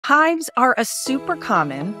Hives are a super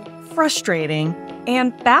common, frustrating,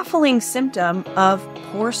 and baffling symptom of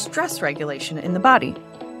poor stress regulation in the body.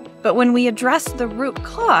 But when we address the root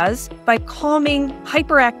cause by calming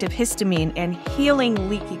hyperactive histamine and healing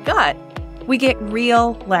leaky gut, we get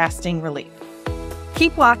real, lasting relief.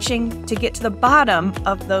 Keep watching to get to the bottom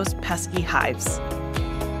of those pesky hives.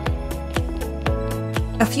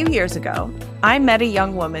 A few years ago, I met a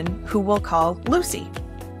young woman who we'll call Lucy.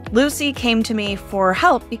 Lucy came to me for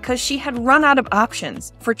help because she had run out of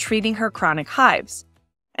options for treating her chronic hives.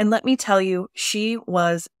 And let me tell you, she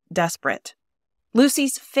was desperate.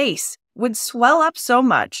 Lucy's face would swell up so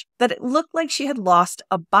much that it looked like she had lost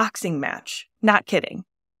a boxing match. Not kidding.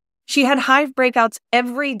 She had hive breakouts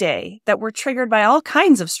every day that were triggered by all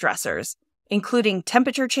kinds of stressors, including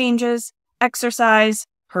temperature changes, exercise,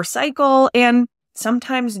 her cycle, and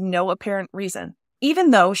sometimes no apparent reason,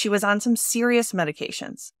 even though she was on some serious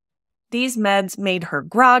medications. These meds made her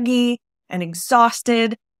groggy and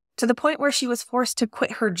exhausted to the point where she was forced to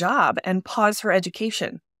quit her job and pause her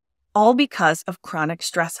education, all because of chronic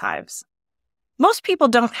stress hives. Most people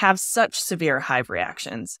don't have such severe hive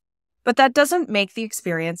reactions, but that doesn't make the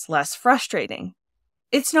experience less frustrating.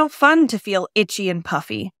 It's no fun to feel itchy and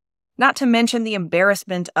puffy, not to mention the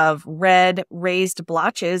embarrassment of red, raised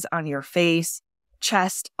blotches on your face,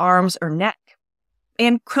 chest, arms, or neck.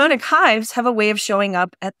 And chronic hives have a way of showing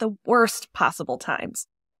up at the worst possible times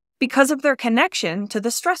because of their connection to the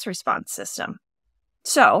stress response system.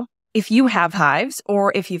 So, if you have hives,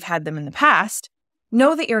 or if you've had them in the past,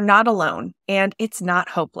 know that you're not alone and it's not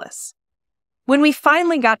hopeless. When we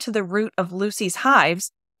finally got to the root of Lucy's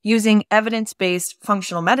hives using evidence-based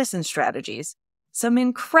functional medicine strategies, some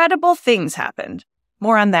incredible things happened.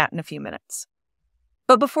 More on that in a few minutes.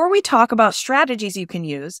 But before we talk about strategies you can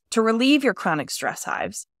use to relieve your chronic stress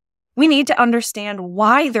hives, we need to understand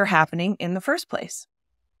why they're happening in the first place.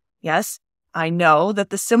 Yes, I know that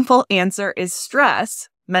the simple answer is stress,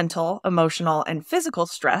 mental, emotional, and physical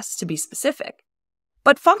stress to be specific.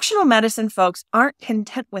 But functional medicine folks aren't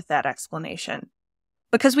content with that explanation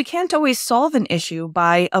because we can't always solve an issue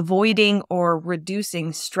by avoiding or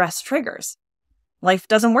reducing stress triggers. Life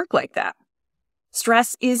doesn't work like that.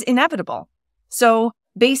 Stress is inevitable. So,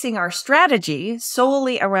 basing our strategy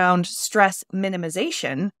solely around stress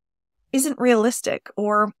minimization isn't realistic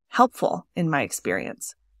or helpful in my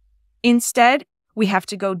experience. Instead, we have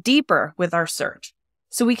to go deeper with our search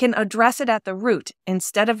so we can address it at the root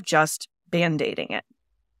instead of just band-aiding it.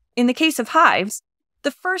 In the case of hives,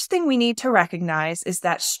 the first thing we need to recognize is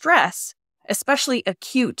that stress, especially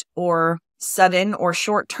acute or sudden or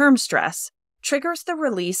short-term stress, triggers the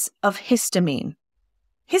release of histamine.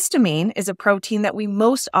 Histamine is a protein that we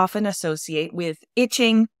most often associate with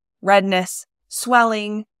itching, redness,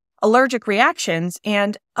 swelling, allergic reactions,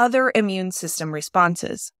 and other immune system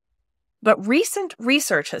responses. But recent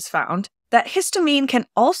research has found that histamine can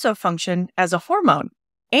also function as a hormone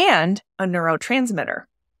and a neurotransmitter.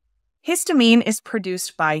 Histamine is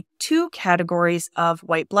produced by two categories of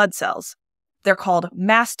white blood cells. They're called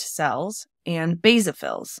mast cells and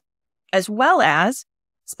basophils, as well as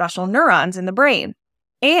special neurons in the brain,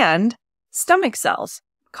 and stomach cells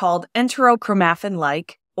called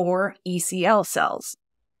enterochromaffin-like or ECL cells.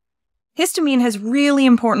 Histamine has really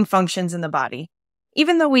important functions in the body,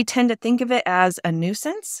 even though we tend to think of it as a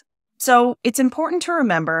nuisance. So it's important to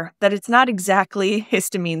remember that it's not exactly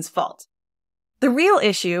histamine's fault. The real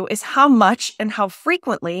issue is how much and how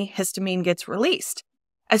frequently histamine gets released,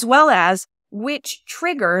 as well as which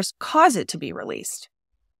triggers cause it to be released.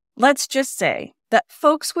 Let's just say that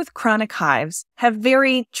folks with chronic hives have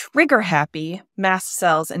very trigger-happy mast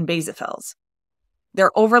cells and basophils.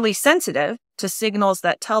 They're overly sensitive to signals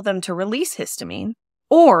that tell them to release histamine,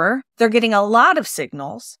 or they're getting a lot of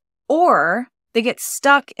signals, or they get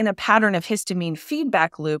stuck in a pattern of histamine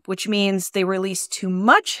feedback loop, which means they release too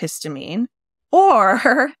much histamine,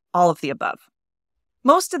 or all of the above.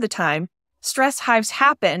 Most of the time, stress hives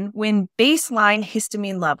happen when baseline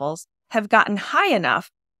histamine levels have gotten high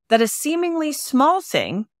enough that a seemingly small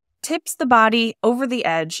thing tips the body over the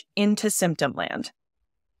edge into symptom land.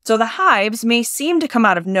 So the hives may seem to come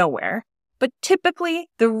out of nowhere, but typically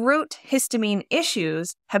the root histamine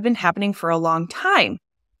issues have been happening for a long time,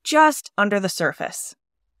 just under the surface.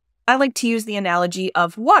 I like to use the analogy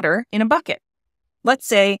of water in a bucket. Let's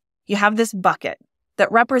say you have this bucket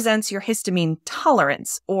that represents your histamine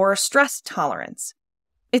tolerance or stress tolerance.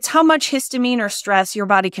 It's how much histamine or stress your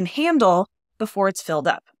body can handle before it's filled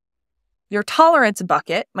up. Your tolerance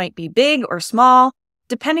bucket might be big or small,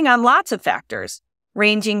 depending on lots of factors,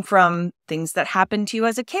 ranging from things that happened to you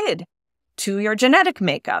as a kid, to your genetic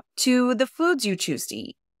makeup, to the foods you choose to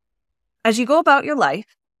eat. As you go about your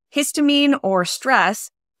life, Histamine or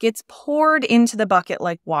stress gets poured into the bucket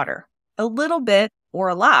like water, a little bit or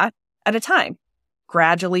a lot at a time,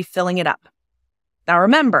 gradually filling it up. Now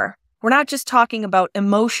remember, we're not just talking about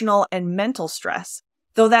emotional and mental stress,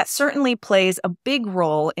 though that certainly plays a big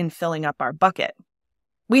role in filling up our bucket.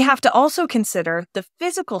 We have to also consider the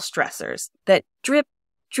physical stressors that drip,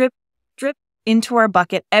 drip, drip into our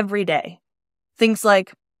bucket every day. Things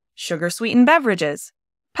like sugar-sweetened beverages,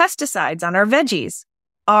 pesticides on our veggies,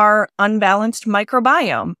 our unbalanced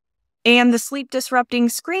microbiome, and the sleep-disrupting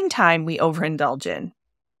screen time we overindulge in.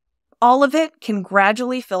 All of it can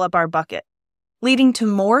gradually fill up our bucket, leading to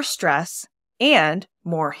more stress and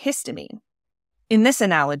more histamine. In this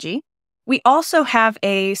analogy, we also have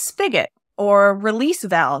a spigot or release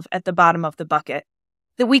valve at the bottom of the bucket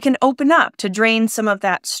that we can open up to drain some of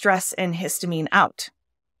that stress and histamine out.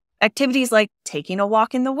 Activities like taking a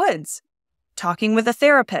walk in the woods, talking with a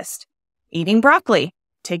therapist, eating broccoli,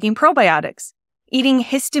 taking probiotics, eating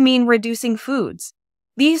histamine-reducing foods.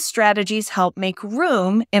 These strategies help make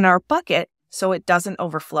room in our bucket so it doesn't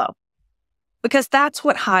overflow. Because that's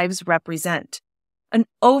what hives represent, an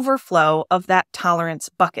overflow of that tolerance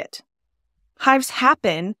bucket. Hives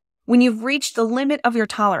happen when you've reached the limit of your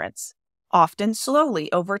tolerance, often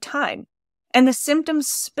slowly over time, and the symptoms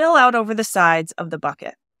spill out over the sides of the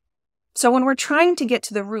bucket. So when we're trying to get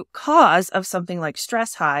to the root cause of something like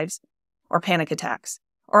stress hives, or panic attacks,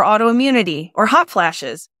 or autoimmunity, or hot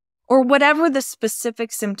flashes, or whatever the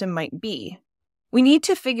specific symptom might be, we need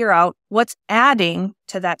to figure out what's adding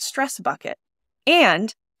to that stress bucket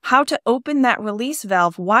and how to open that release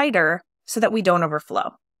valve wider so that we don't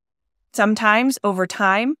overflow. Sometimes, over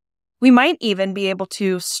time, we might even be able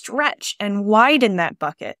to stretch and widen that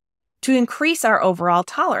bucket to increase our overall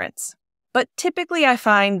tolerance. But typically, I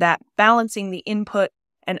find that balancing the input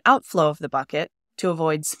and outflow of the bucket to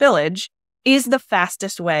avoid spillage is the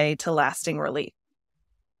fastest way to lasting relief.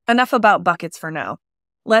 Enough about buckets for now.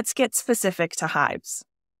 Let's get specific to hives.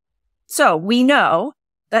 So we know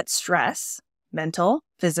that stress, mental,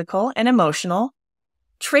 physical, and emotional,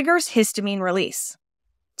 triggers histamine release.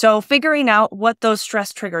 So figuring out what those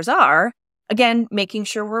stress triggers are, again, making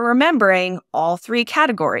sure we're remembering all three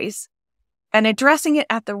categories, and addressing it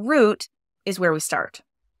at the root is where we start.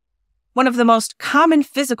 One of the most common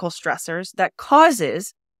physical stressors that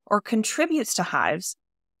causes or contributes to hives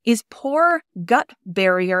is poor gut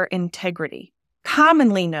barrier integrity,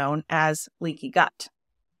 commonly known as leaky gut.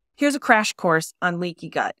 Here's a crash course on leaky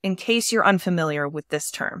gut in case you're unfamiliar with this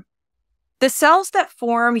term. The cells that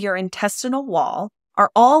form your intestinal wall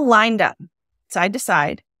are all lined up, side to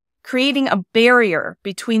side, creating a barrier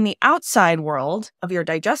between the outside world of your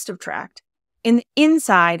digestive tract and the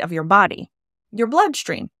inside of your body, your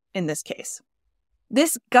bloodstream in this case.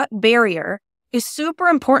 This gut barrier is super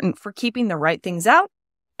important for keeping the right things out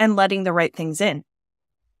and letting the right things in.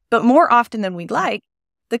 But more often than we'd like,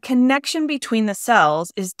 the connection between the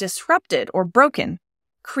cells is disrupted or broken,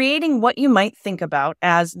 creating what you might think about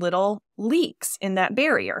as little leaks in that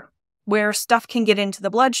barrier, where stuff can get into the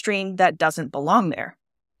bloodstream that doesn't belong there.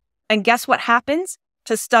 And guess what happens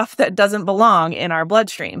to stuff that doesn't belong in our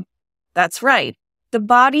bloodstream? That's right. The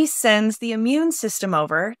body sends the immune system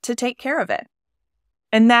over to take care of it.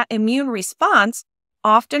 And that immune response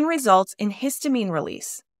often results in histamine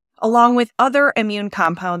release, along with other immune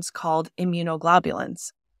compounds called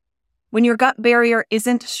immunoglobulins. When your gut barrier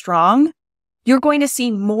isn't strong, you're going to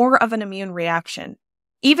see more of an immune reaction,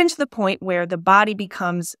 even to the point where the body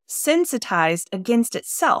becomes sensitized against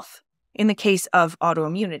itself in the case of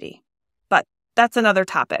autoimmunity. But that's another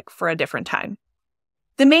topic for a different time.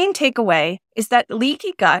 The main takeaway is that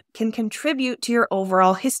leaky gut can contribute to your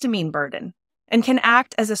overall histamine burden and can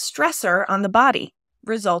act as a stressor on the body,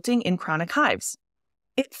 resulting in chronic hives.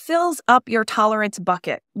 It fills up your tolerance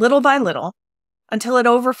bucket little by little until it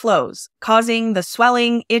overflows, causing the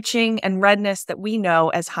swelling, itching, and redness that we know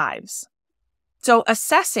as hives. So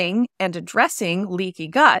assessing and addressing leaky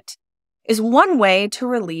gut is one way to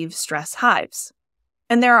relieve stress hives.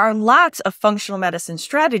 And there are lots of functional medicine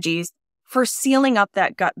strategies for sealing up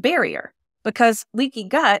that gut barrier, because leaky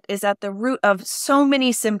gut is at the root of so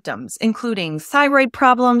many symptoms, including thyroid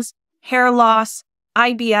problems, hair loss,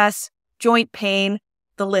 IBS, joint pain,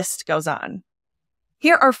 the list goes on.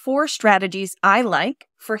 Here are 4 strategies I like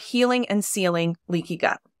for healing and sealing leaky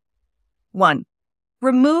gut. 1.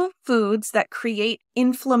 Remove foods that create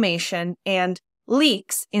inflammation and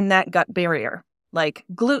leaks in that gut barrier, like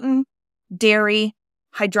gluten, dairy,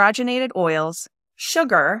 hydrogenated oils,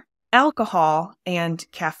 sugar, alcohol, and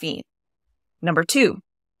caffeine. 2.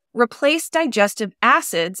 Replace digestive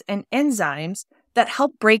acids and enzymes that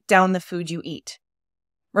help break down the food you eat.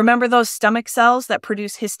 Remember those stomach cells that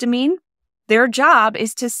produce histamine? Their job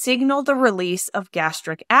is to signal the release of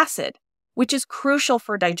gastric acid, which is crucial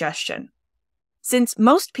for digestion. Since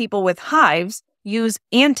most people with hives use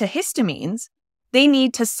antihistamines, they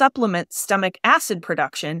need to supplement stomach acid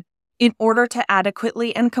production in order to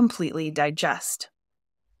adequately and completely digest.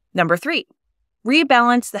 Number 3,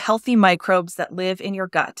 rebalance the healthy microbes that live in your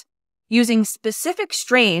gut using specific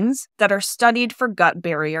strains that are studied for gut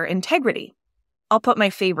barrier integrity. I'll put my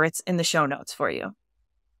favorites in the show notes for you.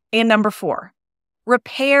 And number 4,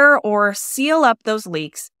 repair or seal up those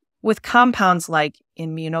leaks with compounds like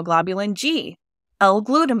immunoglobulin G,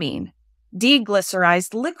 L-glutamine,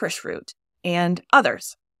 deglycerized licorice root, and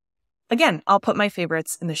others. Again, I'll put my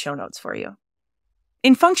favorites in the show notes for you.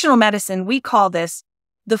 In functional medicine, we call this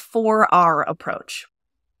the 4R approach.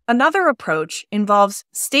 Another approach involves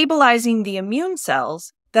stabilizing the immune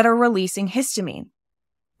cells that are releasing histamine.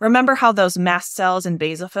 Remember how those mast cells and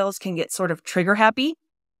basophils can get sort of trigger happy,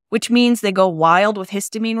 which means they go wild with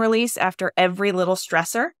histamine release after every little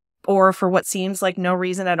stressor, or for what seems like no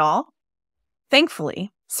reason at all?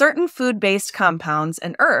 Thankfully, certain food-based compounds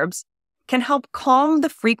and herbs can help calm the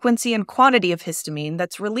frequency and quantity of histamine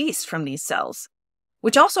that's released from these cells,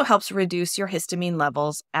 which also helps reduce your histamine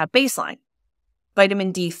levels at baseline.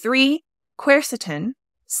 Vitamin D3, quercetin,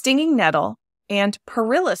 stinging nettle, and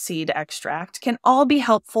perilla seed extract can all be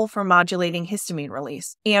helpful for modulating histamine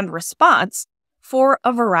release and response for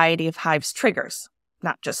a variety of hives triggers,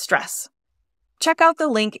 not just stress. Check out the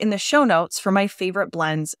link in the show notes for my favorite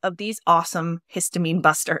blends of these awesome histamine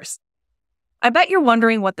busters. I bet you're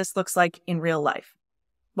wondering what this looks like in real life.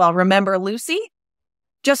 Well, remember Lucy?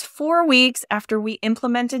 Just 4 weeks after we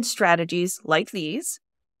implemented strategies like these,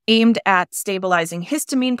 aimed at stabilizing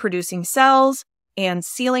histamine-producing cells and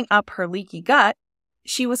sealing up her leaky gut,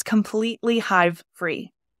 she was completely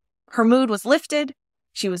hive-free. Her mood was lifted,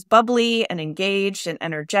 she was bubbly and engaged and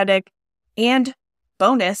energetic, and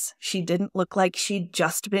bonus, she didn't look like she'd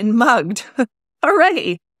just been mugged.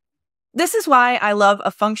 Hooray! This is why I love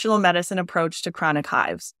a functional medicine approach to chronic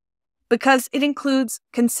hives, because it includes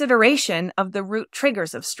consideration of the root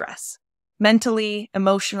triggers of stress, mentally,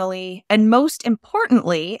 emotionally, and most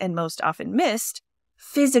importantly, and most often missed,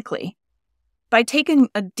 physically. By taking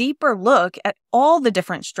a deeper look at all the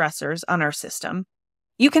different stressors on our system,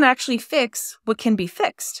 you can actually fix what can be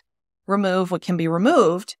fixed, remove what can be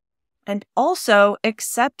removed, and also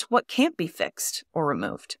accept what can't be fixed or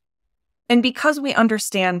removed. And because we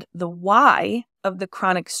understand the why of the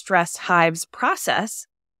chronic stress hives process,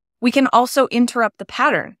 we can also interrupt the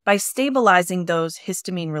pattern by stabilizing those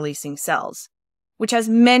histamine-releasing cells, which has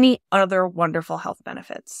many other wonderful health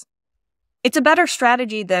benefits. It's a better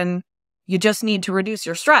strategy than you just need to reduce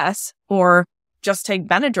your stress or just take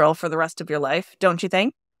Benadryl for the rest of your life, don't you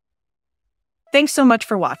think? Thanks so much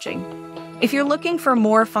for watching. If you're looking for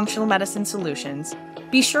more functional medicine solutions,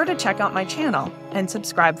 be sure to check out my channel and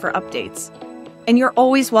subscribe for updates. And you're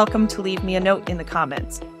always welcome to leave me a note in the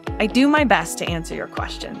comments. I do my best to answer your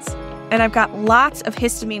questions. And I've got lots of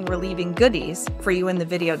histamine-relieving goodies for you in the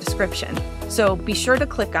video description, so be sure to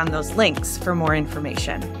click on those links for more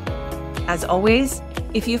information. As always,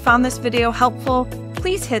 if you found this video helpful,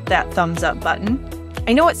 please hit that thumbs up button.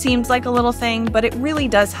 I know it seems like a little thing, but it really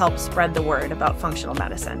does help spread the word about functional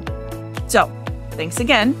medicine. So, thanks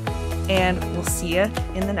again, and we'll see you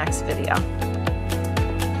in the next video.